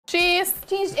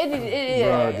changed.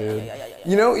 Dude.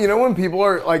 You know when people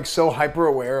are like so hyper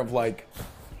aware of like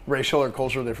racial or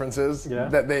cultural differences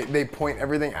that they point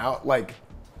everything out like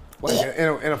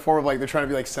in a form of like they're trying to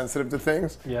be like sensitive to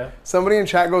things. Yeah. Somebody in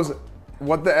chat goes,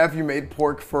 "What the f? You made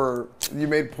pork for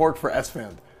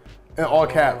Esfand," in all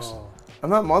caps. I'm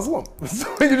not Muslim, so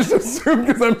you just assume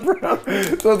because I'm brown.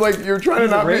 So it's like you're trying to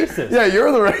not racist. be. Yeah,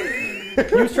 you're the racist.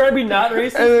 He was trying to be not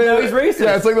racist, and now he's racist.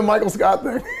 Yeah, it's like the Michael Scott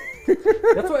thing.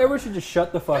 That's why everyone should just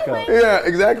shut the fuck up. Yeah,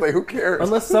 exactly. Who cares?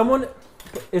 Unless someone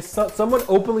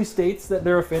openly states that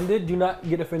they're offended, do not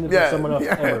get offended by someone else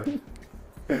ever.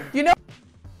 You know.